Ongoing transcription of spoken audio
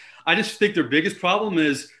I just think their biggest problem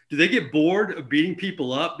is, do they get bored of beating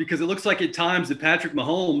people up? Because it looks like at times that Patrick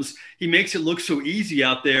Mahomes, he makes it look so easy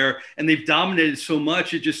out there, and they've dominated so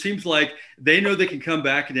much. It just seems like they know they can come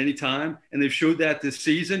back at any time, and they've showed that this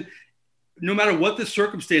season. No matter what the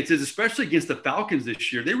circumstance is, especially against the Falcons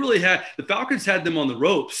this year, the Falcons had them on the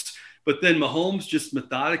ropes, but then Mahomes just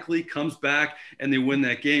methodically comes back and they win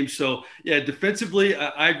that game. So, yeah, defensively,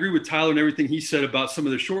 I agree with Tyler and everything he said about some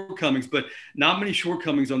of their shortcomings, but not many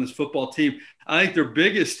shortcomings on this football team. I think their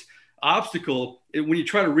biggest obstacle, when you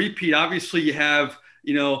try to repeat, obviously you have,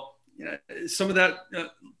 some of that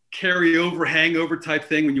carryover, hangover type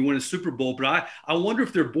thing when you win a Super Bowl. But I wonder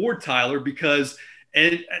if they're bored, Tyler, because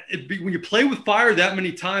when you play with fire that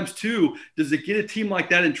many times too, does it get a team like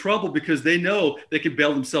that in trouble because they know they can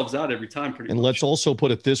bail themselves out every time pretty much? And let's also put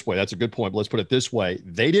it this way. That's a good point. But let's put it this way.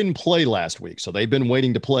 They didn't play last week, so they've been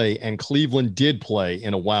waiting to play, and Cleveland did play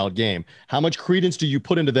in a wild game. How much credence do you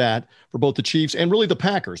put into that for both the Chiefs and really the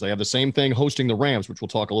Packers? They have the same thing hosting the Rams, which we'll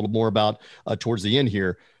talk a little more about towards the end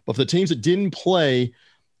here. But for the teams that didn't play,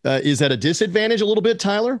 is that a disadvantage a little bit,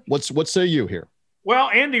 Tyler? What say you here?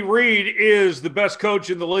 Well, Andy Reid is the best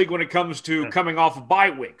coach in the league when it comes to coming off a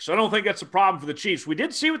bye week. So I don't think that's a problem for the Chiefs. We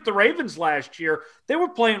did see with the Ravens last year, they were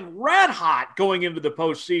playing red hot going into the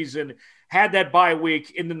postseason, had that bye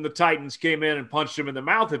week, and then the Titans came in and punched them in the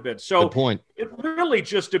mouth a bit. So good point. It really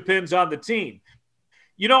just depends on the team.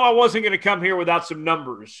 I wasn't going to come here without some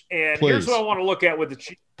numbers. And Here's what I want to look at with the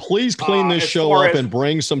Chiefs. Please clean this show up and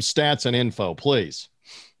bring some stats and info, please.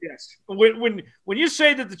 Yes. When you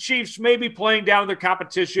say that the Chiefs may be playing down their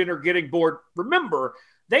competition or getting bored, remember,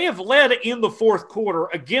 they have led in the fourth quarter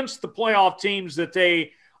against the playoff teams that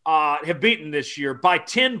they have beaten this year by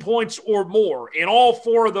 10 points or more in all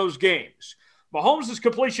four of those games. Mahomes'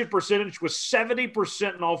 completion percentage was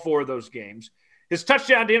 70% in all four of those games. His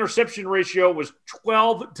touchdown to interception ratio was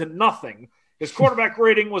 12-0. His quarterback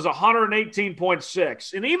rating was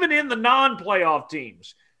 118.6. And even in the non-playoff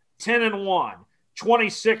teams, 10-1.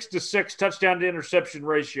 26-6 touchdown to interception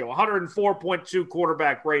ratio, 104.2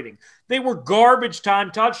 quarterback rating. They were garbage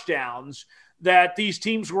time touchdowns that these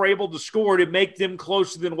teams were able to score to make them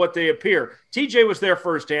closer than what they appear. TJ was there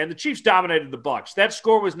firsthand. The Chiefs dominated the Bucs. That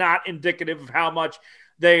score was not indicative of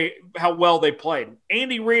how well they played.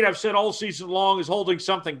 Andy Reid, I've said all season long, is holding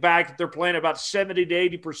something back. They're playing about 70 to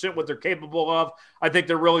 80% what they're capable of. I think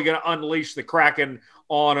they're really going to unleash the Kraken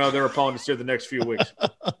on their opponents here the next few weeks.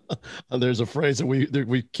 There's a phrase that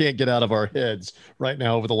we can't get out of our heads right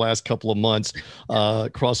now over the last couple of months,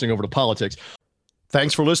 crossing over to politics.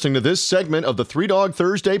 Thanks for listening to this segment of the Three Dog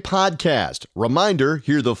Thursday podcast. Reminder,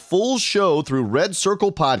 hear the full show through Red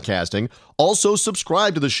Circle Podcasting. Also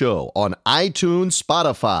subscribe to the show on iTunes,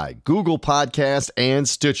 Spotify, Google Podcasts, and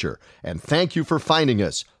Stitcher. And thank you for finding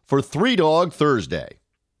us for Three Dog Thursday.